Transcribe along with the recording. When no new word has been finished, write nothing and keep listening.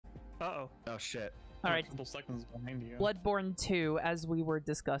Uh-oh. Oh shit. All right. A couple seconds behind you. Bloodborne 2, as we were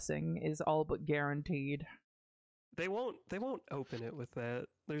discussing, is all but guaranteed. They won't open it with that.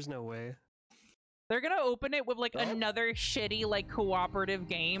 There's no way. They're gonna open it with like another shitty like cooperative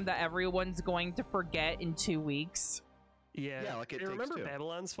game that everyone's going to forget in 2 weeks. Yeah, like it Hey, takes remember two.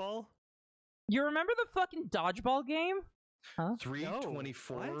 Babylon's Fall? You remember the fucking dodgeball game? Huh?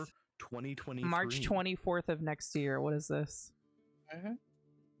 3/24, 2023. March 24th of next year. What is this?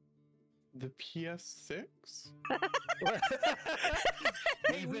 The PS6?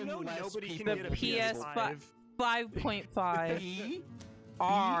 Hey, we know nobody can The get a PS5 PS5. 5.5 E?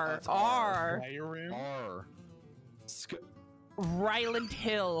 R That's R Skyrim? R. Ryland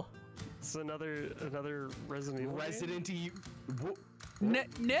Hill. It's another Resident Evil. Resident Evil.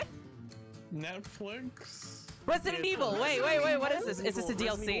 Netflix? Resident Evil. Wait. What is this? Is this a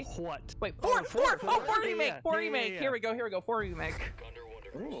Resident DLC? Evil what? Wait, Oh, four yeah, remake. yeah, Four yeah, remake. yeah. Here we go. 4 remake.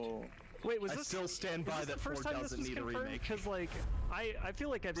 Oh. Wait, was I this still stand was by this that the 4 first time this doesn't was need a confirmed? remake. Because like I feel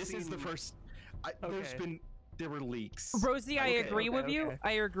like I've This seen. is the first. There's Okay. there were leaks. Rosie, I agree with you. okay.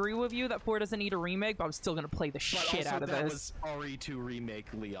 I agree with you that 4 doesn't need a remake, but I'm still gonna play the But shit also out of that this. was RE2 remake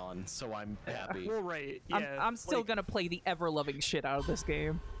Leon, so I'm happy. Well, right. Yeah. I'm still like, gonna play the ever-loving shit out of this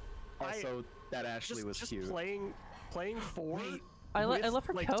game. Also, that Ashley was just cute. playing 4. Wait, I with, love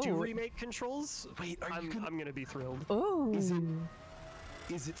her like coat. 2 remake controls. Wait, I'm gonna be thrilled. Ooh.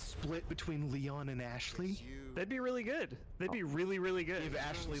 Is it split between Leon and Ashley? That'd be really good. That'd be really, really good. Give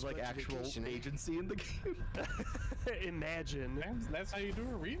Ashley like actual agency in the game. Imagine. That's how you do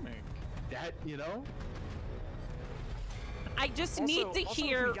a remake. That, you know? I just need to also,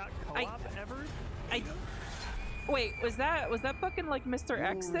 hear. If we got co-op ever? Wait, was that fucking like Mr.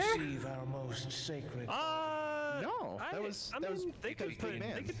 X there? Our most sacred. No, that was they could put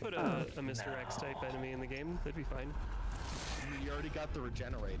a Mr. X type enemy in the game. That'd be fine. You already got the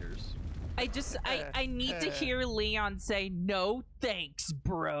regenerators. I need to hear Leon say no thanks,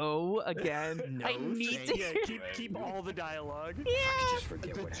 bro, again. No, I need thank to you. hear. Keep all the dialogue. Yeah.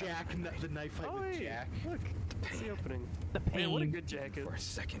 The knife fight with Jack. Look, it's the opening. The pain. Man, what a good jacket. For a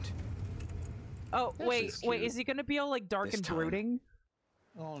second. Oh wait, is wait, cute. is he gonna be all like dark This and time. brooding?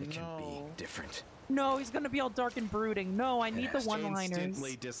 Oh It can no. be different. No, he's gonna be all dark and brooding. No, I need the has to one-liners.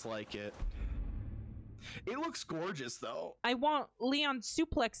 Instantly dislike it. It looks gorgeous though. I want Leon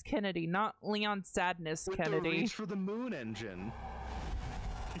Suplex Kennedy, not Leon Sadness With the Kennedy. reach for the moon engine.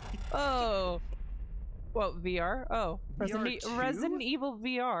 Oh. What, VR? Oh, VR2? Resident Evil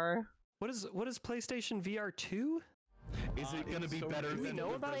VR. What is PlayStation VR 2? Is it gonna be better do we than know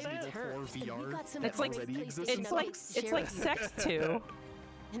the about Resident that? Evil 4 VR? It's like already exists? it's like Sex 2.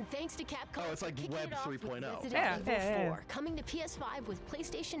 And thanks to Capcom Oh, it's like for kicking Web it off with 3.0. Resident Yeah, Evil yeah, yeah. 4, coming to PS5 with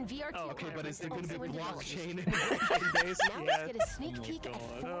PlayStation VR 2. Oh, Okay, but is there gonna be also in development. blockchain? Based? Now Yeah. let's get a sneak peek at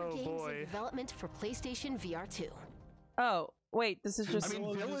 4 Oh, games boy. in development for PlayStation VR 2. Oh, wait, this is just I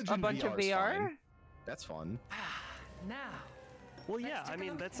mean, Village a in bunch of VR 's VR? fine. That's fun. Now, Well, yeah. I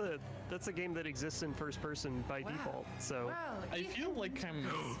mean, that's a game that exists in first person by default. So well, I feel like I'm.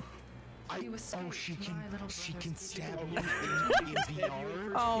 you escaped she my can little she brother's can digital stab you memory. in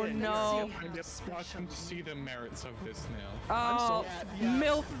VR. Oh Yeah, no. I'm just watching to see the merits of this now. Oh, yeah.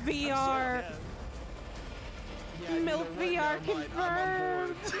 MILF VR. Yeah, you know MILF what? VR Never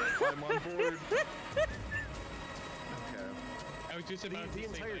mind. I'm on board. Okay. I was just about the to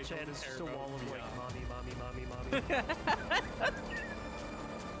say entire I chat don't is care just a about wall of like VR. mommy.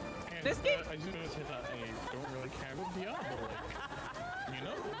 And, This game- I just want to say that I don't really care about VR, but like, you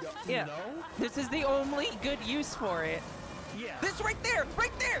know? Yeah. No? This is the only good use for it. Yeah. This right there,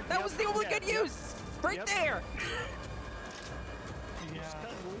 right there. That Yep, was the only yeah, good yep. use. Right Yep. there. Yeah.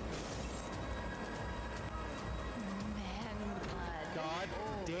 Man, blood. God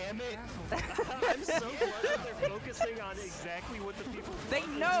damn it. I'm so glad that they're focusing on exactly what the people. They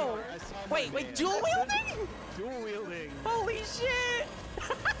know. I saw my Wait, man. dual wielding? Dual wielding. Holy shit.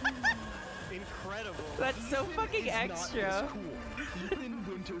 Incredible. That's so Ethan fucking is not this extra. cool. Ethan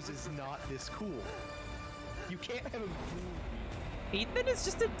Winters is not this cool. You can't have him. Ethan is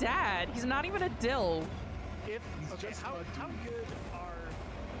just a dad. He's not even a dill. If He's okay, just how not good are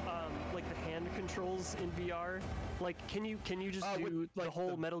like the hand controls in VR? Like, can you just with, do the like,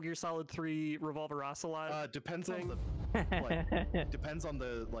 whole the- Metal Gear Solid 3 Revolver Ocelot? Depends on thing? the depends on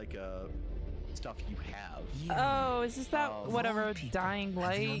the stuff you have. Oh, is this that whatever People dying have the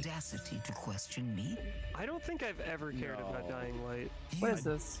light? audacity to question me, I don't think I've ever cared about No. Dying Light. What is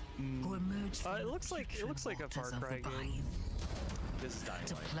this? who emerged from It looks like a waters Far of Cry the game. bayou This is Dying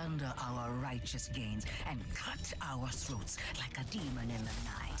to Light. plunder our righteous gains and cut our throats like a demon in the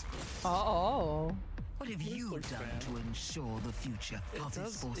night. Oh. What have This you looks done bad. to ensure the future of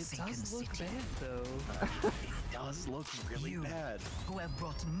this forsaken look city? bad though. It does look really You. bad. Who have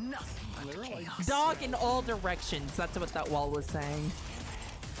brought nothing but Lyra, like, chaos. Dog in all directions. That's what that wall was saying.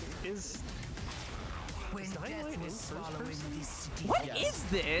 Is When Dying Light death in was first swallowing person? this city. What Yes.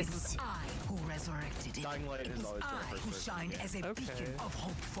 is It was this? I who resurrected it. Dying Light It has was always been I first who person, shined yeah. as a Okay. beacon of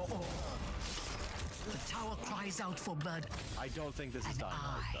hope for all. The tower cries out for blood, I don't think this is and Dying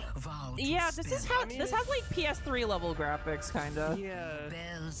Light, I though. vow to Yeah, this is spare how I mean, this has like PS3 level graphics, kinda. yeah.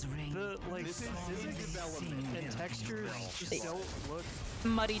 bells ring. The like This is physics development. and textures just don't look.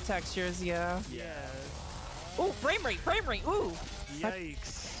 Muddy textures, yeah. Yeah. Ooh, frame rate, ooh.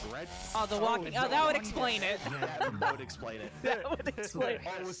 Yikes. Red? Oh, the walking. Oh, that would explain it. That would explain it. That would explain it.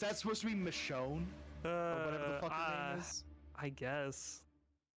 Oh, was that supposed to be Michonne? Or whatever the fuck her name is? I guess.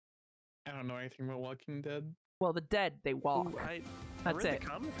 I don't know anything about Walking Dead. Well, the dead, they walk. Ooh, I That's read it. the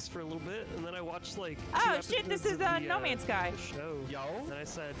comics for a little bit, and then I watched like. Oh, 2 shit, this episodes is, of the, No Man's Sky. the show. Yo, And I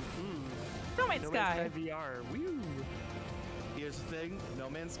said, No Man's No Sky. Man's Sky VR. Woo. here's the thing. No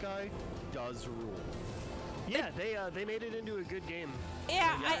Man's Sky does rule. Yeah, they made it into a good game.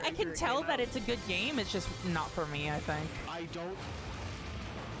 Yeah, Yeah, I after can it tell came that out. it's a good game. It's just not for me, I think. I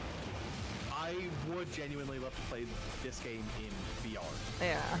would genuinely love to play this game in VR.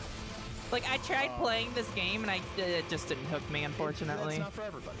 Yeah. Like, I tried playing this game, and it just didn't hook me, unfortunately. It's not for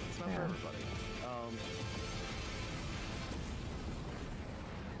everybody. It's not for Yeah. everybody.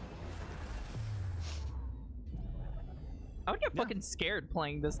 I would get fucking scared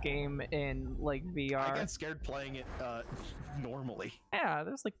playing this game in, like, VR. I get scared playing it normally, Yeah,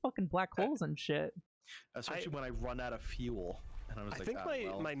 there's, like, fucking black holes and shit. especially when I run out of fuel. And I was I like, think "Ah, my,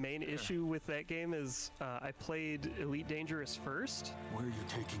 well." my main issue with that game is I played Elite Dangerous first. Where are you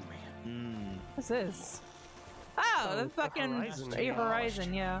taking me? What's this? Oh, the the fucking Horizon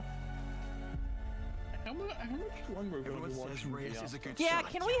Horizon, yeah. How much longer are we going to be watching Reyes is a good Yeah, shot.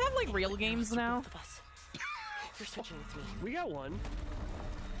 can we have, like, real games now? You're switching with me. We got one.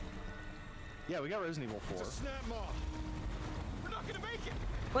 Yeah, we got Resident Evil 4. Snap off. We're not gonna make it.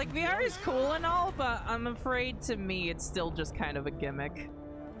 Like, VR is cool and all, but I'm afraid to me it's still just kind of a gimmick.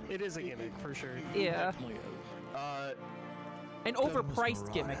 It is a gimmick for sure. Yeah. Definitely is. An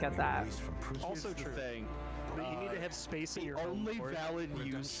overpriced gimmick at that. Also Here's the true. thing. But you need to have space in The your home only for it. valid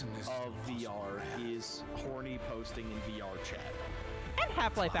use of VR is horny posting in VR chat. And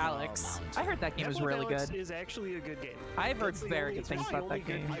Half-Life Alex. I heard that game was Half-Life really Alyx good. is actually a good game. I've heard That's the very only- good things it's the about that only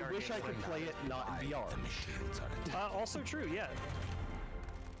good game. I VR wish I game could like play it not in VR. Also true, yeah.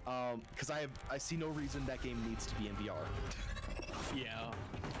 Because I see no reason that game needs to be in VR. Yeah.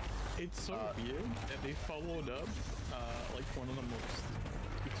 It's so weird that they followed up like one of the most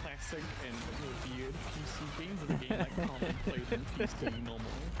classic and weird PC games of the game that can't be played on PC normally.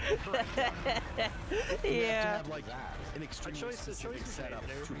 You have to Yeah. have like an extremely choice is specific made setup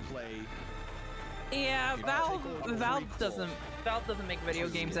there. to play. Yeah, Take Valve a recall. Valve doesn't make video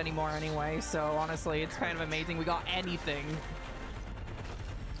games anymore anyway, so honestly, it's kind of amazing we got anything.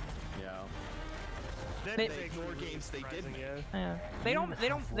 Yeah. That They- is They actually ignore really games they did surprising, make. yeah. Yeah.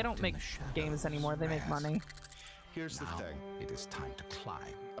 They don't make games anymore. They make money. Here's the thing It is time to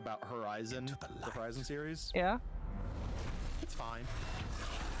climb. about Horizon, the the light. Horizon series. Yeah. It's fine.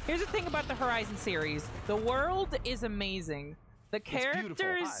 Here's the thing about the Horizon series. The world is amazing. The beautiful.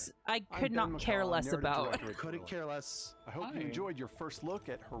 characters I I'm could Ben not care McCall, less narrative about. director at Couldn't TiraLyra. care less. I hope Hi. you enjoyed your first look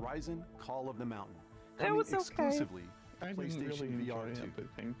at Horizon Call of the Mountain. It Coming was okay. exclusively I to didn't PlayStation really VR enjoy 2. it, but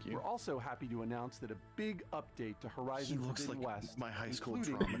thank you. We're also happy to announce that a big update to Horizon He looks Forbidden like West, my high school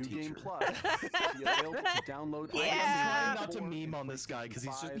including drama New Game teacher. Plus, will be available to download. Yeah. I'm trying not to meme on this guy because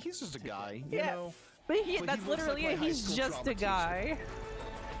he's just a guy. You Yeah. know. But But he that's looks literally like it. my high He's school just drama a guy.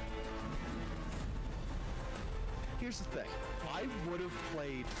 Here's the thing. I would have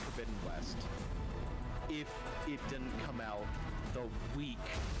played Forbidden West if it didn't come out the week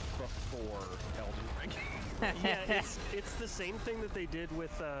before Elden Ring. Yeah, it's the same thing that they did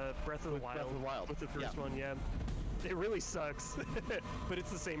with Breath of the Wild. Breath of the Wild, With the first yeah. one, yeah. It really sucks, but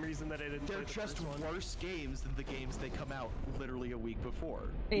it's the same reason that I didn't They're play the just first one. worse games than the games they come out literally a week before.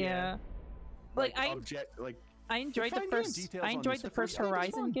 Yeah. Like I enjoyed the fine game. first Details I on enjoyed this the if first we-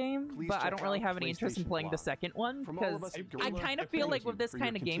 Horizon game, Please but I check don't really out have any interest in PlayStation playing the Blog. second one From all of because us at I Guerrilla, kind of feel like with this thank you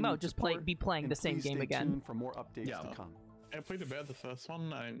kind of for game, your I would just continued be playing support, the same and please game stay again. tuned for more updates Yeah. to come. I played a bit of the first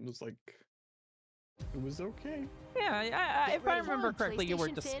one and it was like, it was okay. Yeah, Get if I ready. remember correctly, you were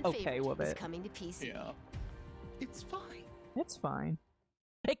PlayStation just fan okay favorite with is it. coming to PC. Yeah. It's fine. It's fine.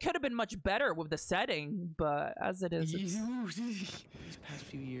 It could have been much better with the setting, but as it is, it's... These past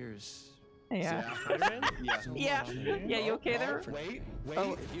few years, Yeah. Spider-Man? Yeah. Yeah, you okay there? Wait.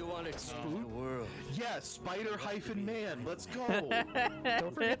 Oh. You want to explore the world? Yeah, Spider-Man. Let's go.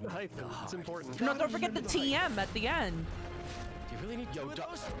 Don't forget the hyphen. It's important. No, don't forget the TM at the end. Do you really need two of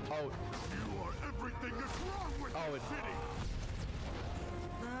those? Oh. You are everything that's wrong with Oh, the it, city.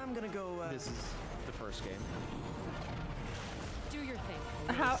 I'm gonna go. this is the first game. Do your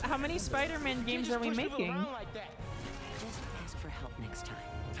thing. How many Spider-Man games are we making? Just ask for help next time.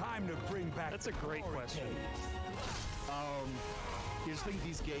 Time to bring back. That's a great question. Here's the thing,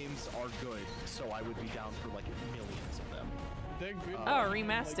 these games are good, so I would be down for like millions of them. They're good. Oh,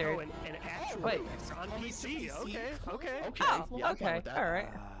 remastered. Like, an actual Wait. on PC. Okay. Okay. Oh, yeah, I'm fine okay. with that. All right.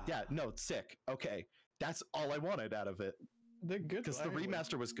 Yeah, no, it's sick. Okay. That's all I wanted out of it. They're good. Because the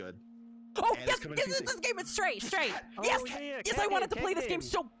remaster was good. Oh, And yes, it's coming to this PC. game is straight. Oh, Yes, yeah, yes, cat I wanted to game, play cat this game game.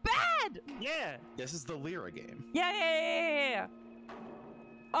 so bad. Yeah. This is the Lyra game. Yeah.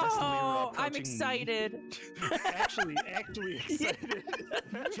 That's the Lyra Oh, I'm approaching me. excited. Actually excited.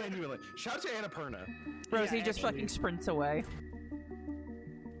 Genuinely. Shout out to Annapurna. Rosie Yeah, just actually. fucking sprints away.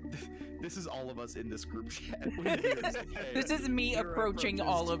 This is all of us in this group chat. This is me Lyra approaching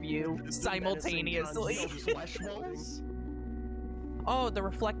approaches all of you simultaneously. Flesh walls? Oh, the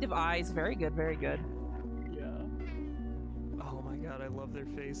reflective eyes. Very good, very good. Yeah. Oh my god, I love their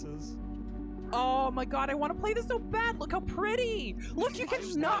faces. Oh my god, I want to play this so bad. Look how pretty. Look, you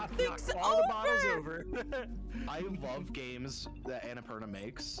can knock things all the bottles over. I love games that Annapurna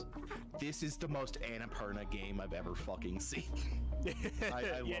makes. This is the most Annapurna game I've ever fucking seen. I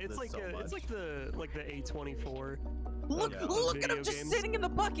love yeah, it's this like so much. it's like the A24. Look, Yeah. look at him Video just games. sitting in the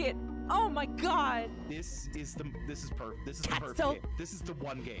bucket. Oh my god. This is perfect. This is the Cat perfect stealth. game. This is the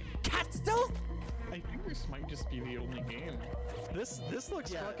one game. Cat stealth. I think this might just be the only game. This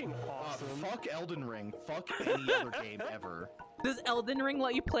looks fucking awesome. Fuck Elden Ring. Fuck any other game ever. Does Elden Ring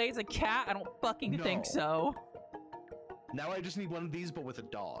let you play as a cat? I don't fucking think No. so. Now I just need one of these, but with a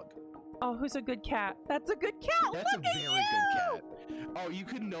dog. Oh, who's a good cat? That's a good cat. That's Look a at very you! good cat. Oh, you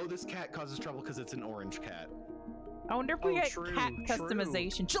could know this cat causes trouble because it's an orange cat. I wonder if we Oh, get true, cat true.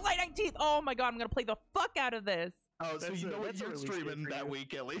 customization. July 19th. Oh my god, I'm gonna play the fuck out of this. Oh, so That's you a- know what that's a you're release date streaming for that you.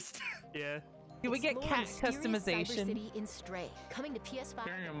 week at least. Yeah. Do we get Explore cat Mysterious Cyber customization? City in Stray, coming to PS5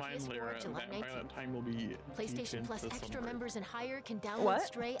 Bearing in and mind, PS4 Lyra, July that by 19th. that time will be deep PlayStation into Plus extra Sunbreak. members and higher can download What?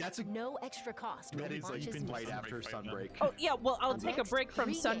 Stray That's at a- no extra cost. when That it is like launches been right next after Sunbreak right now. Sunbreak. Oh yeah, well I'll Up take a next, break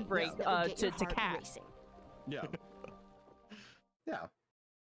from 3 games Sunbreak that will get to your heart cat. racing. Yeah. Yeah.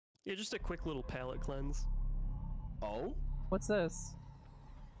 Yeah, just a quick little palette cleanse. Oh? What's this?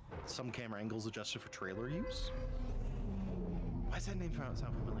 Some camera angles adjusted for trailer use? Why is that name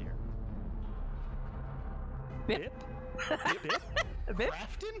sound familiar? Bip? Bip? Bip?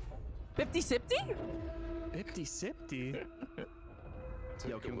 Crafton? 50-60? Bipty Sipty.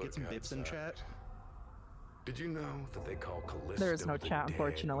 Yo, can we get some bips in chat? Did you know that they call Callisto There is no the chat, dead?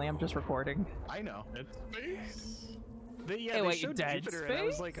 unfortunately. I'm just recording. I know. Dead Space? They Hey, wait, showed Dead Jupiter, and I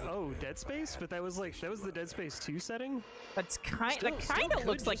was Space? like, oh, Dead Space? But that was the Dead Space 2 setting? That's kind. Still- That still kind of could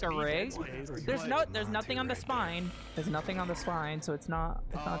looks like just a be Dead rig. Space. There's nothing on the spine. There's nothing on the spine, so it's not.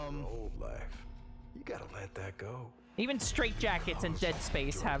 It's not. Old life. You gotta let that go. Even straight jackets and Dead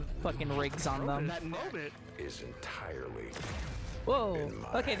Space have fucking rigs on them. That neck. Is entirely. Whoa.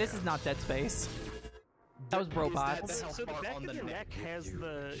 Okay, this is not Dead Space. That was robots. the health So the bar back on of the your neck neck has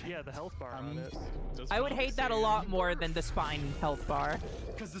the health bar on it. I would hate that a lot more than the spine health bar.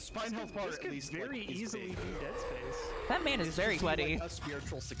 Because the spine health bar This at could least very like, is easily big. be Dead Space. That man is This very could be, sweaty. like, a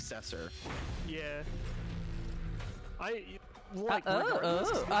spiritual successor. Yeah. Like regardless,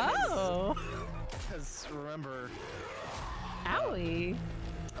 Oh. Because remember, Owie.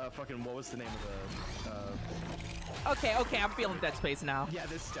 fucking what was the name of the? Okay, I'm feeling Dead Space now. Yeah,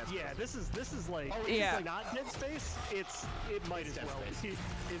 this is Dead Space. Yeah, this is like Oh, yeah. it's not Dead Space. It might as Dead well Space. be.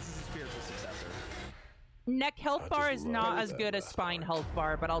 This is a spiritual successor. Neck health I bar just is not love as that good as last spine part. health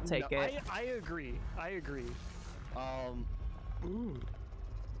bar, but I'll take No, it. I agree.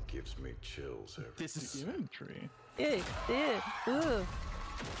 Gives me chills every. This is Imagery. Ew.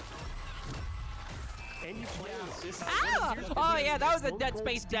 And you play this. Ah! Oh yeah, that was a Dead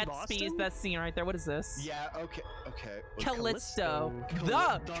Space Dead Space that scene right there. What is this? yeah. Okay. Callisto.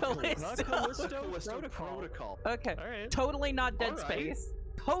 Callisto. The Callisto. Callisto Protocol. Okay. All right. Totally not Dead Alright. Space.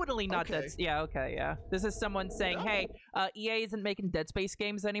 Totally not Okay. Dead. Yeah. Okay. Yeah. This is someone saying, No. "Hey, EA isn't making Dead Space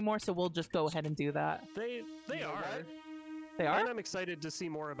games anymore, so we'll just go ahead and do that." They know are. what? They are. And I'm excited to see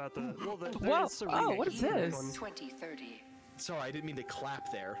more about the. Well, Whoa. it's a Oh, remake what is of the this? one. 2030. Sorry, I didn't mean to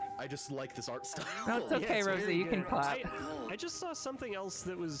clap there. I just like this art style. No, it's okay, it's Rosie. very You can good. clap. I just saw something else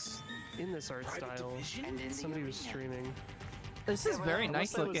that was in this art style. And in the Somebody was arena. streaming. This is very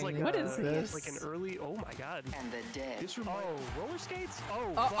nice Unless that was looking. like What is this? Like an early. Oh my god. And the dead. Roller skates.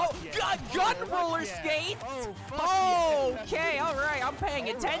 Oh. Oh, fuck yeah. gun Oh, roller yeah. skates. Oh, fuck Oh, yeah. okay, all right. I'm paying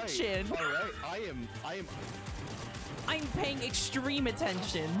attention. All right, I am. I'm paying extreme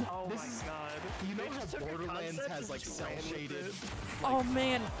attention. Oh This my is- god. You know They how just took a Borderlands concept has and like just cell ran with shaded. it. Oh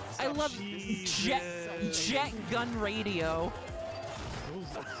man, I love Jesus. jet gun radio.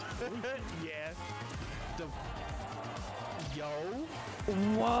 Yeah. Yo.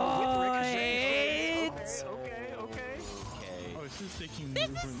 What? Okay. Oh, this is taking This is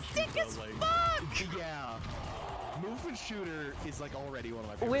movement sick shooter, as like, fuck. Yeah. Movement shooter is like already one of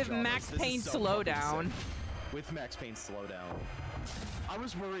my favorite With genres. Max This is Payne so fucking slowdown. sick. With Max Payne slowdown. I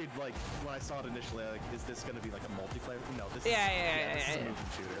was worried, like, when I saw it initially, like, is this gonna be like a multiplayer? No, this is, this is a movement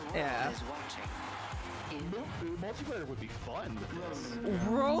shooter. Yeah. Multiplayer would be fun. This.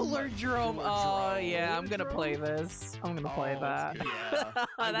 Roller drum. Oh yeah, I'm gonna play this. I'm gonna play that. Yeah.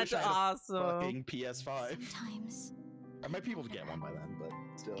 I That's wish I had a awesome. Fucking PS5. Sometimes, I might be able to get one by then, but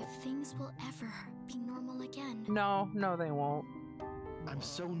still. if things will ever be normal again. No, they won't. I'm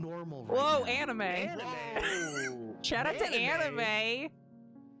so normal right Whoa, now. anime. Whoa. Shout out to anime.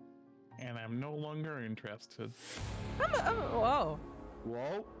 and I'm no longer interested. Whoa.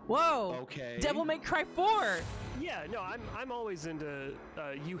 Whoa. Whoa. Okay. Devil May Cry 4. Yeah, no, I'm always into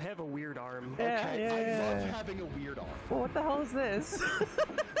you have a weird arm. Yeah, Okay, yeah, I love yeah. having a weird arm. Well, what the hell is this?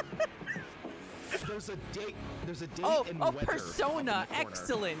 There's a date. There's a date Oh, and oh, weather Persona. up in the corner.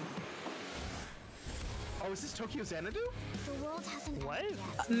 Excellent. Oh, is this Tokyo Xanadu? The world hasn't What? ended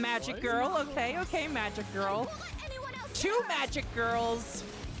yet. Magic Girl. Okay, Magic Girl. Won't let anyone else 2 do it. Magic Girls.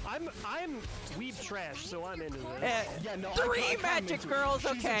 I'm weeb trash, so I'm into this. Yeah, no. 3 I'm Magic into it. Girls.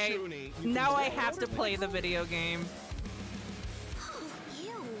 She's a Okay. Shuni. You Now can I tell. have to play the video game.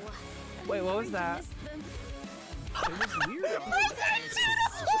 Ew. Wait, what was that? It was weird.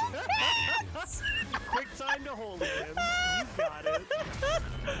 Quick time to hold him. You got it.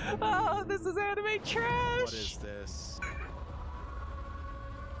 Oh, this is anime trash. What is this?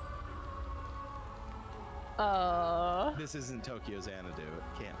 This isn't Tokyo Xanadu. It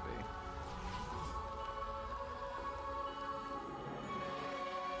can't be.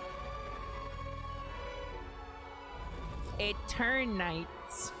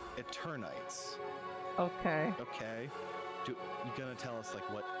 Eternites. Eternites. Okay. Okay. You gonna tell us like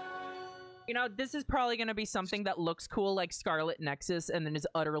what? You know, this is probably going to be something that looks cool like Scarlet Nexus and then is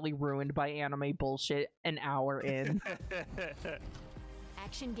utterly ruined by anime bullshit an hour in.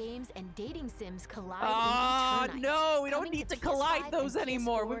 Action games and dating sims collide. Oh, in Eternites, no, we don't coming need to PS5 collide and those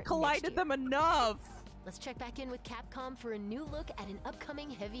anymore. PS4 We've next collided year. them enough. Let's check back in with Capcom for a new look at an upcoming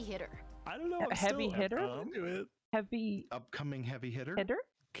heavy hitter. I don't know. A heavy hitter? Into it. Heavy Upcoming heavy hitter? hitter?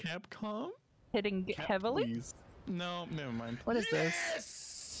 Capcom? Hitting heavily? Please. No, never mind. What is this? Yes!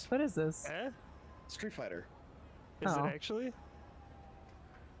 What is this? Eh? Street Fighter. Is Oh. it actually?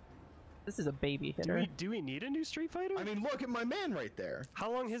 This is a baby Do hitter. we need a new Street Fighter? I mean, look at my man right there.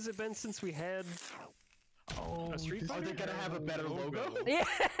 How long has it been since we had Oh, a Street Are Fighter? they gonna have a better logo? Yeah,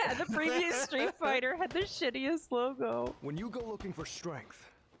 the previous Street Fighter had the shittiest logo. When you go looking for strength,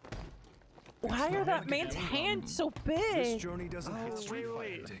 Why are that man's hands so this big? journey doesn't hit Street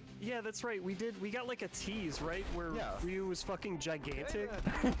wait. Fighter. Yeah, that's right. We got like a tease, right? Where Yeah. Ryu was fucking gigantic.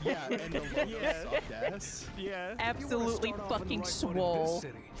 Yeah, and the logo Yeah. sucked ass. Yeah. Absolutely fucking swole. I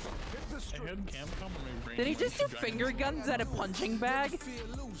had Capcom on my brain. Did he just do finger guns at a punching bag?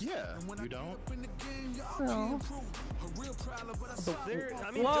 Yeah, you don't? No. There,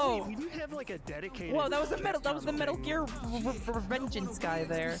 I mean, Whoa. we do have like a dedicated. Whoa, that was the Metal Gear Revengeance guy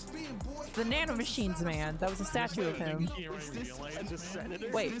there. The Nanomachines man. That was a statue of him. Is this,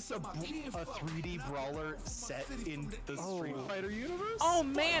 Wait. is this a 3D brawler set in the Street Fighter universe? Oh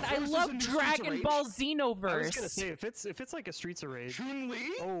man, I This is love a new Streets of Dragon Rage? Ball I was gonna Xenoverse. say if it's like a Streets of Rage. Chun-Li?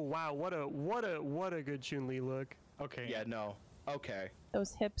 Oh wow, what a good Chun-Li look. Okay. Yeah, no. Okay.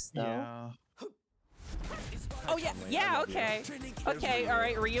 Those hips though. Yeah. Oh yeah, yeah, okay. Okay,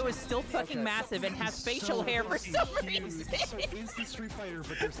 alright, Ryu is still fucking massive and has facial hair for some reason. So is the Street Fighter,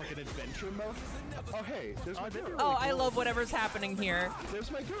 but there's like an adventure mode? Oh hey, there's my girl. Oh, I love whatever's happening here.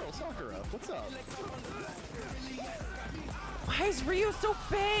 There's my girl, Sakura. What's up? Why is Ryu so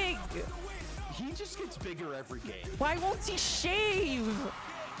big? He just gets bigger every game. Why won't he shave?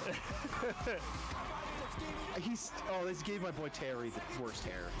 Oh, this gave my boy Terry the worst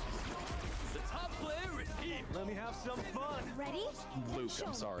hair. The top player is here. Let me have some fun. Ready? Luke,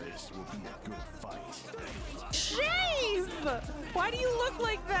 I'm sorry. This will be a good fight. Shave! Why do you look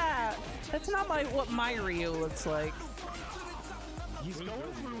like that? That's not what my Ryu looks like. He's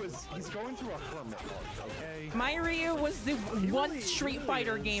going through a hermit mode, okay? My Ryu was the one Street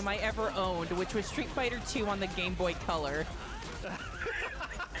Fighter game I ever owned, which was Street Fighter 2 on the Game Boy Color.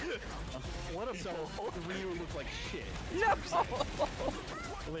 What a so the Ryu looked like shit. No!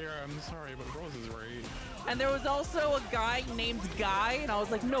 Lyra, I'm sorry, but Rose is right. And there was also a guy named Guy, and I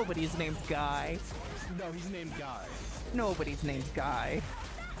was like, nobody's named Guy. No, he's named Guy. Nobody's named Guy.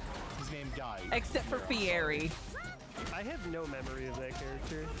 He's named Guy. Except for Fieri. I have no memory of that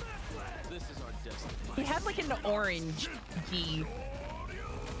character. This is our destiny. He had like an orange gi.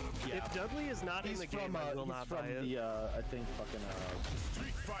 Yeah. If Dudley is not in the game, I will not buy it. I think fucking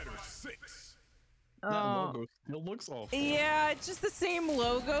Street Fighter 6. That logo still looks awful. Yeah, it's just the same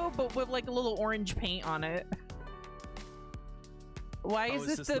logo, but with like a little orange paint on it. Why is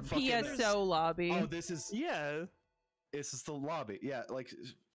this the PSO lobby? Oh, this is This is the lobby. Yeah, like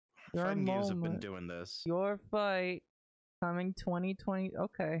fighting games have been doing this. Your fight coming 2020.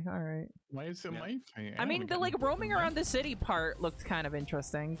 Okay, all right. Why is it my fight? I mean, the like roaming around the city part looked kind of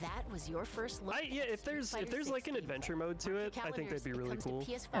interesting. That was your first look. Yeah, if there's like an adventure mode to it, I think that'd be really cool.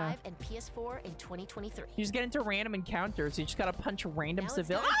 PS5 and PS4 in 2023. You just get into random encounters. You just gotta punch random Now it's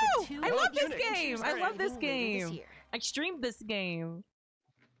civilians. time Oh, for I two love this Tunic. game. I love this game. year. I streamed this game.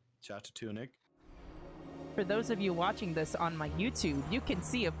 Shout out to Tunic. For those of you watching this on my YouTube, you can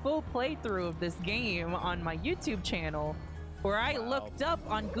see a full playthrough of this game on my YouTube channel, where I looked up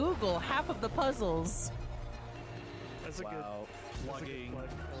on Google half of the puzzles. That's a good plugging. plug.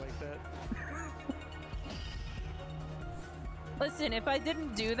 I like that. Listen, if I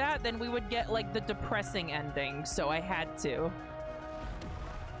didn't do that, then we would get like the depressing ending, so I had to.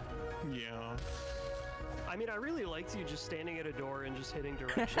 Yeah. I mean, I really liked you just standing at a door and just hitting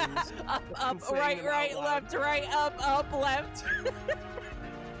directions. Up, and saying right, them right, out loud. left, right, up, left.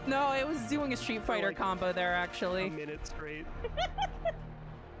 No, it was doing a Street Fighter like combo there, actually. A minute straight.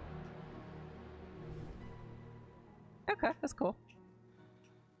 Okay, that's cool.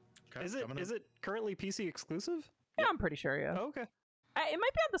 Okay, Is it currently PC exclusive? Yeah, I'm pretty sure, yeah. Oh, okay. It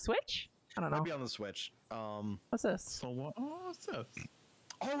might be on the Switch? I don't know. Might be on the Switch. What's this? So what? Oh, what's this?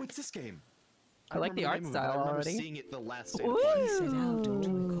 Oh, it's this game. I like the art style I remember already. seeing it the last State of Play.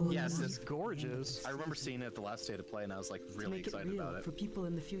 Ooh. Yes, It's gorgeous. I remember seeing it at the last State of Play, and I was like To really make it excited real about it. for people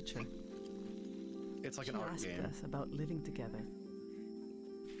in the future. It's like She an art asked game. us about living together.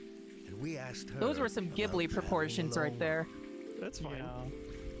 And we asked her. Those were some Ghibli proportions right there. That's fine.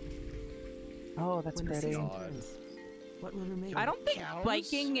 Oh, that's When the pretty. season turns, what will remain? I don't think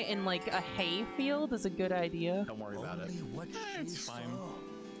biking in like a hay field is a good idea. Don't worry about it. Only what she It's saw. fine.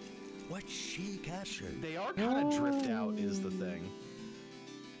 What she captured. They are kind of drift out, is the thing.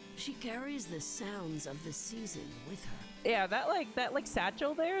 She carries the sounds of the season with her. Yeah, that like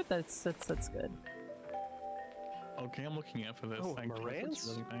satchel there, that's good. Okay, I'm looking out for this. Oh, Thank you. That's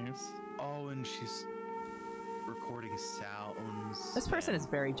Marantz? really nice. Oh, and she's recording sounds. This person and is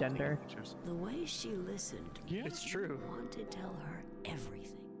very gender. taking pictures. The way she listened. Yeah. It's true. Want to tell her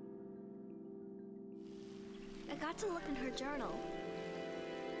everything. I got to look in her journal.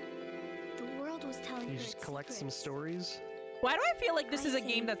 The world was telling You her just its collect some secrets. stories. Why do I feel like this is a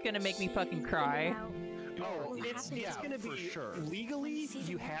game that's gonna make me fucking cry? Oh, It's yeah, gonna for be sure. legally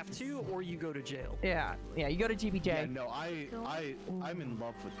you have to, or you go to jail. Yeah, you go to GBJ. Yeah, no, I'm in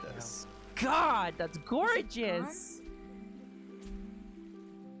love with this. God, that's gorgeous.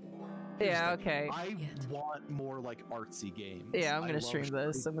 Yeah, okay. I want more like artsy games. Yeah, I'm I gonna love stream shit-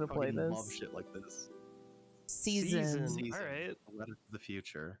 this. I'm gonna play fucking this. Love shit like this. Season. All right. A letter to the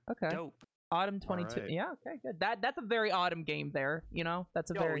future. Okay. Dope. Autumn 22. Alright. Yeah, okay, good. That's a very autumn game there, you know?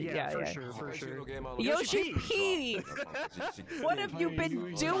 That's a Oh, very yeah, for sure, for sure. Yoshi P! What have you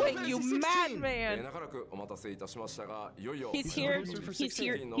been doing, you madman? He's here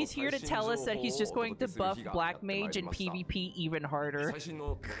to tell us that he's just going to buff Black Mage and PvP even harder. That's it,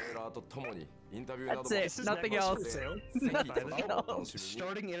 nothing else. Nothing else.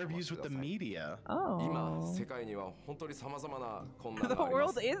 Starting interviews with the media. Oh. The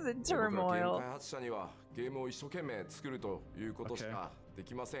world is in turmoil. 開発者にはゲームを一生懸命作るということしかで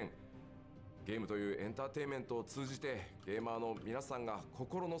きません。ゲームというエンターテインメントを通じてゲーマーの皆さんが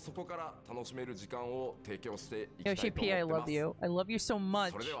心の底から楽しめる時間を提供していきたいと Yoshi 思っ P, て I ま love す。 you. I love you so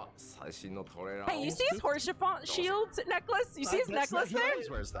much. それでは最新のトレーラーを Hey, you see his Horsefont shield necklace? You see his necklace there?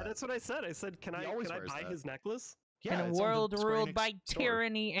 That's what I said. I said, can I buy his necklace? In a world ruled by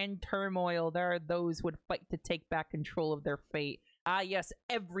tyranny and turmoil, there are those who would fight to take back control of their fate. Ah, yes,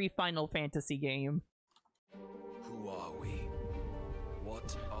 every Final Fantasy game. Who are we?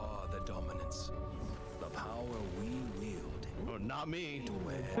 What are the dominants? The power we wield. Oh, not me.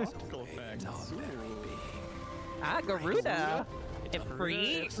 Ah, Ah, Garuda.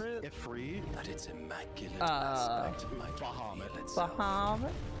 Ifrit? Ifrit? That its immaculate aspect might Bahamut. reveal itself.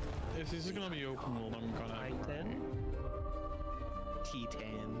 Bahamut? If this is gonna be open world, I'm gonna. Titan?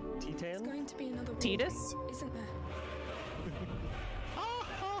 Titan. Titan? There's going to be another world, Titus? isn't there?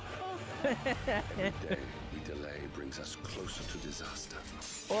 Every day we delay brings us closer to disaster.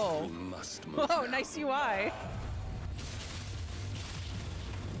 Whoa. We must move Whoa, now. nice UI.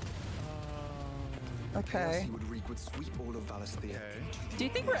 Okay. Would wreak would sweep all of Valisthea. Do you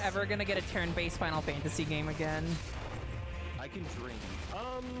think we're ever gonna get a turn-based Final Fantasy game again? I can dream.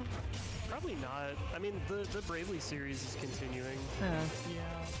 Probably not. I mean, the Bravely series is continuing.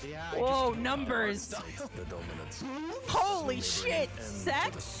 Yeah. Whoa, numbers! The dominance. Holy Bring shit! an end to the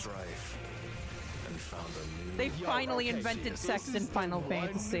Sex? strife and found a new They finally invented sex in Final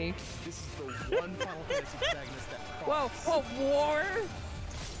Fantasy. This is the one Final Fantasy protagonist that. Whoa, war!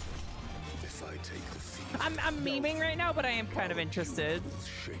 If I take the field, I'm memeing right now, but I am kind of interested.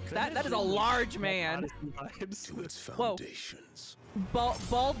 shake That is a large man. to its Whoa. foundations.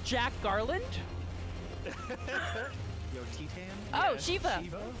 Bald Jack Garland? Yo, Titan? Oh, Shiva.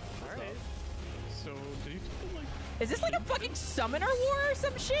 Alright. So, do you feel like Is this like a fucking summoner war or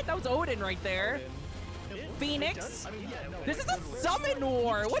some shit? That was Odin right there. Phoenix? This is a summon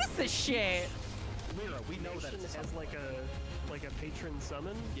war. What is this shit? Lyra, we know that Nation it's has like a patron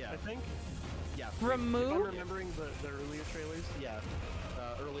summon. Yeah. I think. Yeah. If I'm Remove? remembering the earlier trailers. Yeah.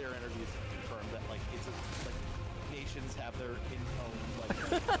 Earlier interviews confirmed that like it's a like nations have their own like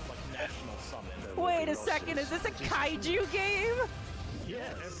national summon. Wait a second, is this a kaiju game?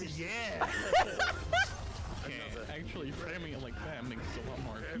 Yes. Yeah. okay, actually framing it like that makes it a lot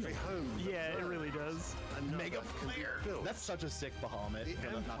more appealing. Yeah, it really does. Mega flare. That's such a sick Bahamut.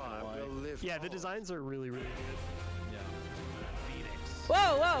 I'm not gonna lie. Yeah, the designs are really good. Yeah. Phoenix.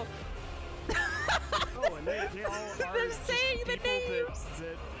 Whoa, whoa. Oh, and they all are They're just saying the people names.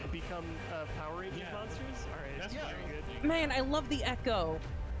 that become Power Rangers monsters. All right, That's very good. Man, I love the echo.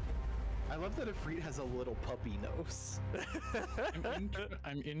 I love that Ifrit has a little puppy nose.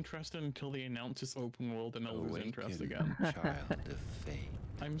 I'm interested until they announce this open world and I'll lose interest again. Child of fate.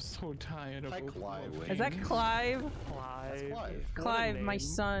 I'm so tired of Hi, open Clive. world Is that games. Clive? That's Clive. Clive. Clive, my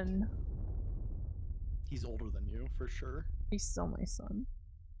son. He's older than you, for sure. He's still my son.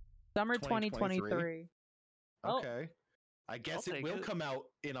 Summer 2023. Oh. Okay. I guess I'll it take will it. come out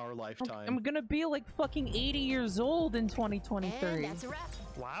in our lifetime. I'm gonna be like fucking 80 years old in 2023. And that's a wrap.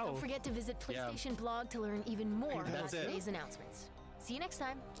 Wow. Don't forget to visit PlayStation blog to learn even more about That's it. today's announcements. See you next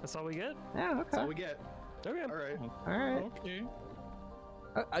time. That's all we get. Yeah, That's all okay. we get. Okay. All right. Alright.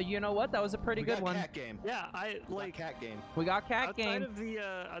 Okay. You know what? That was a pretty We good got one. Cat game. Yeah, I like Cat game. We got cat outside game. of the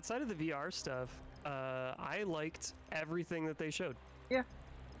outside of the VR stuff. I liked everything that they showed. Yeah.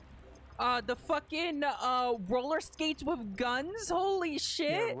 The fucking roller skates with guns. Holy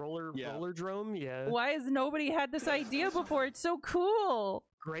shit! Yeah, roller drome. Yeah. Why has nobody had this idea before? It's so cool.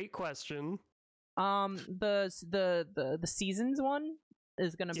 Great question. The seasons one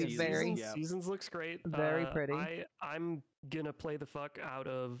is gonna be very Seasons looks great. very pretty. I'm gonna play the fuck out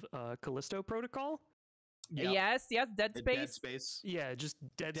of Callisto Protocol. Yes, Dead Space. Dead Space. Yeah, just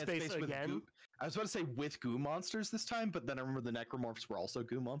Dead Space with again. goo. I was about to say with goo monsters this time, but then I remember the necromorphs were also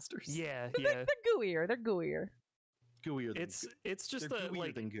goo monsters. Yeah, But yeah. they're gooier. They're gooier. Gooier than It's goo. it's just They're a gooier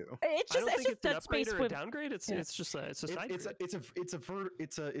like than goo. It's I don't just think it's an Dead upgrade Space or a with. downgrade. It's just a side grade.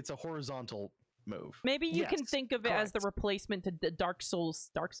 It's a horizontal move. Maybe you can Yes, think of it as the correct. replacement to Dark Souls,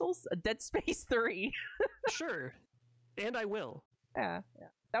 Dead Space 3. Sure, and I will. Yeah.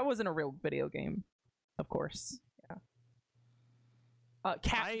 That wasn't a real video game, of course. Yeah.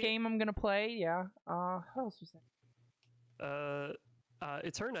 Cat game I'm gonna play. Yeah. What else was that?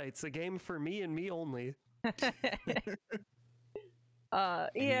 Eternites, a game for me and me only.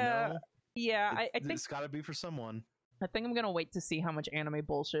 Yeah. Yeah. I think it's got to be for someone. I think I'm gonna wait to see how much anime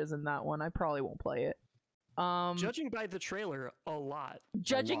bullshit is in that one. I probably won't play it. Judging by the trailer, a lot.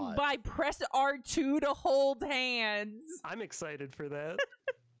 Judging by press R2 to hold hands. I'm excited for that.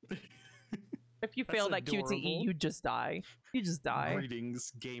 If you That's fail that QTE, adorable. you just die. You just die.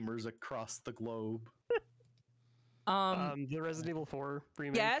 Greetings, gamers across the globe. The Resident Evil 4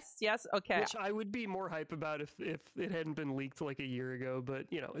 remake. Yes, okay. Which I would be more hype about if it hadn't been leaked like a year ago, but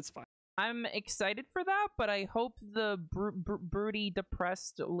you know, it's fine. I'm excited for that, but I hope the broody,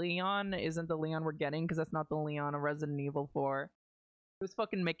 depressed Leon isn't the Leon we're getting, because that's not the Leon of Resident Evil 4. He was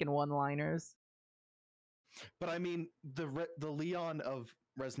fucking making one-liners. But I mean, the Leon of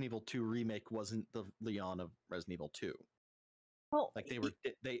Resident Evil 2 remake wasn't the Leon of Resident Evil 2. Well, like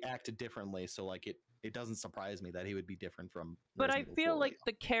they acted differently, so like it it doesn't surprise me that he would be different from. But Resident I Evil feel 4 like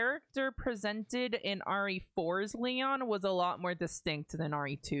the character presented in RE4's Leon was a lot more distinct than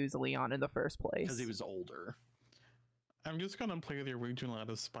RE2's Leon in the first place. because he was older. I'm just gonna play the original out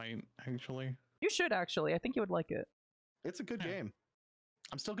of spite, actually. You should actually. I think you would like it. It's a good game.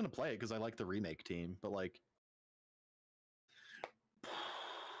 I'm still gonna play it because I like the remake team, but like,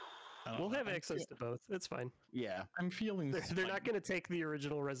 We'll have access to both. It's fine. yeah, I'm feeling. They're not going to take the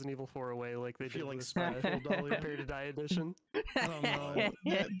original Resident Evil 4 away like they Feeling did with spiteful, Dolly. Prepare to Die edition. I don't know.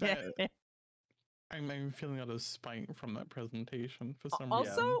 I'm feeling out of spite from that presentation for some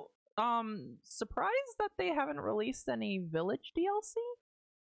reason. Also, surprised that they haven't released any Village DLC.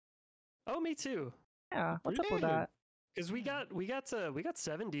 Oh, me too. Yeah, what's up with that? Because we got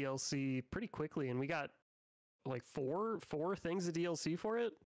 7 DLC pretty quickly, and we got like four things of DLC for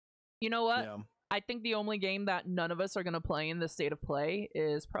it. You know what? Yeah. I think the only game that none of us are gonna play in the state of play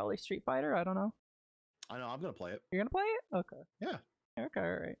is probably Street Fighter. I don't know. I know. I'm gonna play it. You're gonna play it? Okay. Yeah. Okay.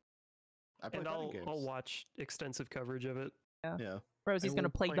 All right. I play And fighting games. I'll watch extensive coverage of it. Yeah. Yeah. Rosie's I gonna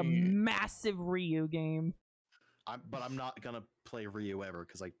will play the play- massive Ryu game. But I'm not gonna play Ryu ever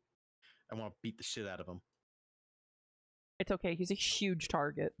because I want to beat the shit out of him. It's okay. He's a huge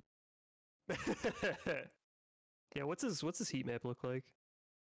target. Yeah, what's his heat map look like?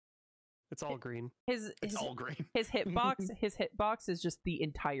 It's all green. It's all green. His hitbox is just the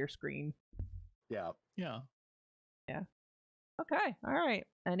entire screen. Yeah. Yeah. Yeah. Okay. All right.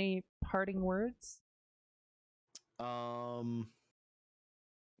 Any parting words? Don't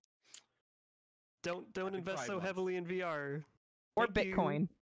Happy invest Pride so Month. heavily in VR. Or Thank you. Bitcoin.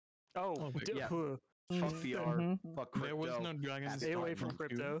 Oh, yeah. Fuck VR. Mhm. Fuck crypto. There was no Dragon's Stay away Dogma from 2.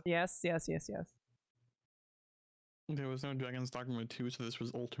 crypto. Yes. There was no Dragon's Dogma 2, so this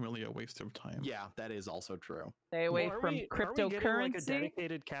was ultimately a waste of time. Yeah, that is also true. Stay away Well, from Are we cryptocurrency. getting like a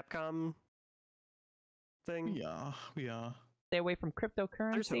dedicated Capcom thing? Yeah, we are. Stay away from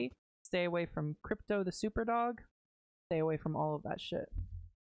cryptocurrency. hope. Stay away from crypto the Superdog. Stay away from all of that shit.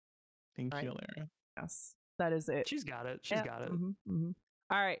 Thank Right. you, Lyra. Yes. That is it. She's got it. She's got it. All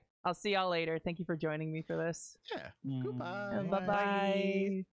right. I'll see y'all later. Thank you for joining me for this. Yeah. Goodbye.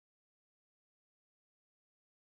 Bye-bye.